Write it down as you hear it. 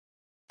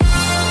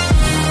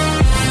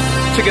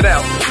Check it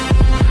out.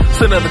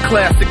 It's another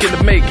classic in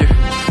the making.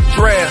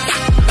 Drafts,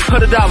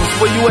 $100,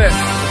 where you at?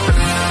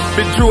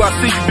 Big Drew, I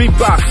see you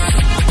beatbox.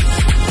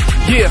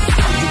 Yeah.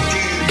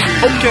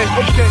 Okay.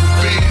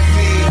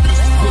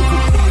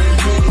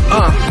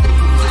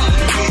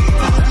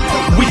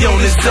 We on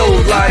this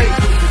dough like.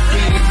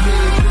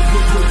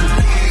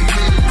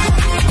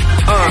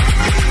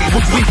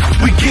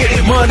 We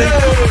getting money.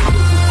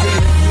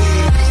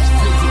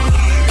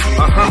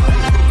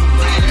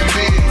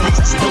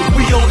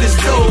 We on this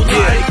dough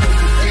like.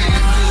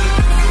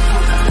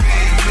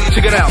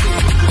 Check it out.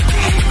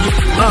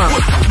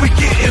 We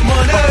getting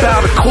money.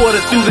 About a quarter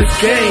through this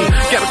game,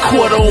 got a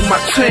quarter on my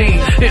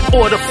chain. In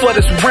order for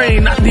this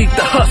rain, I need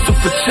to hustle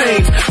for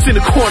change. See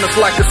the corners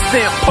like a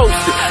stamp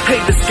posted.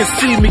 Haters can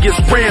see me as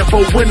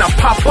Rambo. When I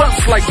pop up,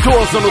 it's like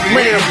doors on a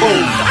Lambo.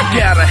 I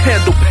gotta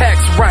handle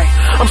packs right.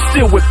 I'm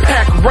still with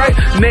Pack, right?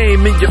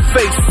 Name in your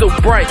face so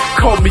bright.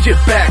 Call me your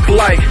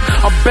backlight.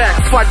 I'm back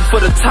fighting for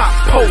the top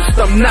post.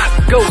 I'm not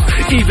ghost,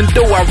 even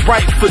though I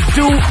write for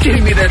dude. Give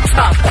me that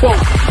top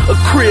quote. A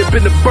crib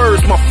in the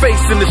birds, my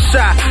face in the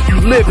shot. You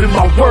live in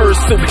my words,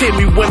 so hear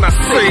me when I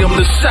say I'm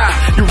the shot.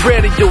 You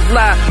ready your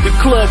lie? The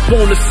club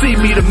wanna see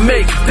me to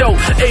make dough.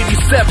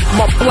 87,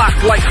 my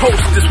block like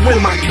Hostess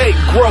when my cake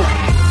grow.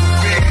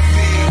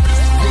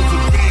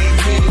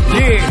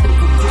 Yeah.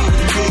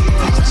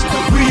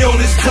 We on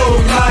this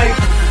dough like.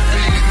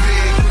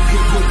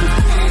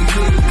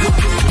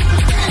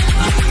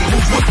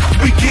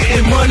 We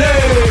getting money.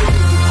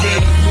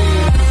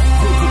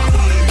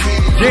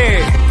 Yeah.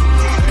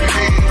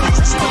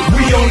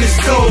 We on this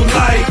dough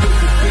like.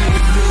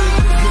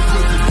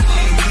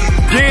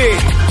 Yeah.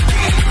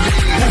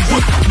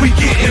 We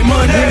getting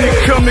money. When it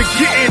come to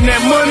getting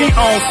that money,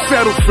 I don't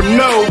settle for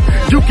no.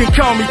 You can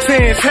call me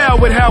Tans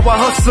Howard, how I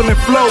hustle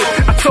and flow.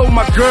 I told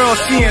my girl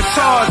she in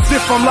charge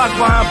if I'm locked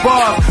behind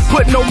bars.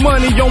 Put no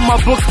money on my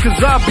books cause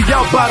I'll be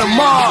out by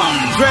tomorrow.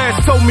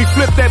 Draz told me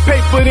flip that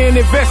paper then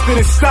invest it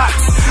in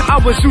stocks. I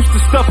was used to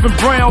stuffing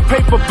brown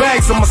paper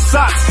bags in my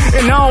socks.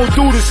 And I don't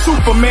do the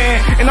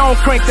Superman, and I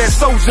don't crank that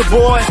soldier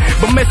boy.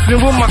 But messing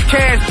with my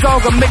cash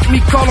dog, I make me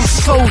call them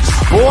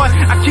soldiers, boy.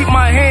 I keep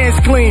my hands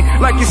clean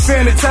like it's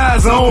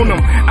sanitizer on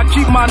them. I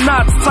keep my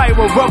knots tight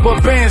with rubber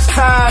bands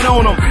tied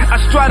on them. I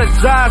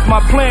strategize my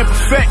plan,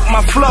 perfect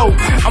my flow.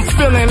 I'm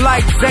feeling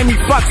like Jamie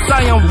Foxx,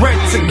 I am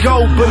ready to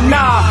go. But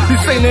nah,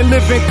 this ain't in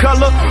living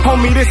color,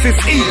 homie, this is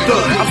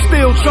ether. I'm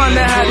still trying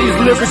to have these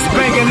lyrics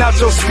banging out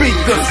your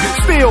speakers.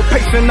 Still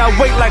pacing, I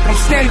wait like I'm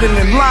standing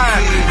in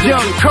line.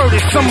 Young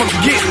Curtis, I'ma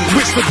get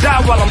rich or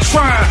die while I'm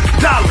trying.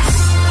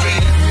 Dollars.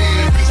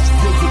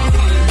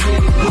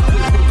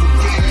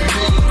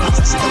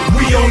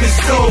 We on this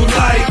dough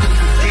like.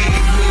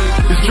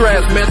 It's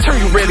Draz, man, turn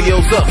your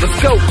radios up,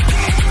 let's go.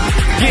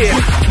 Yeah,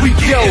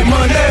 yo,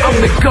 I'm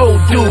the go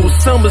dude.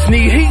 Summers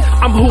need heat,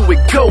 I'm who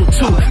it go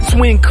to.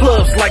 Swing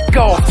clubs like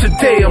golf,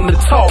 today I'm the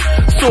talk.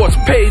 Source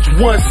page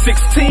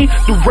 116,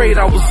 the rate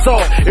I was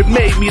off. It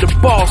made me the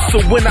boss,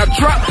 so when I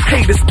drop,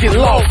 haters get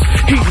lost.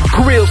 Heating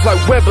grills like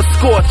Weber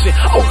scorching,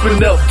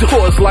 open up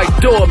doors like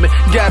doorman.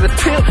 Got a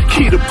tip,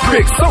 key to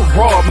bricks, I'm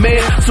raw,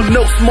 man. So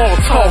no small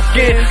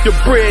talking, your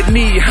bread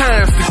need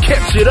Heinz to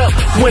catch it up.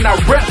 When I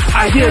rap,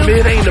 I hear me,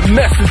 it ain't a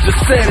messenger,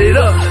 set it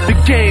up. The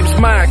game's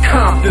mine,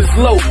 Compton's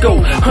logo.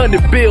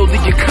 100 bill the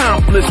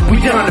accomplice, we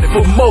on it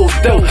for more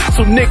though.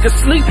 So niggas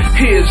sleep,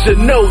 here's your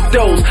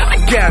no-dos. I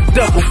got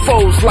double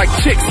foes like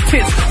chicks'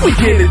 tits, we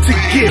get it to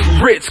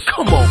get rich,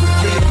 come on.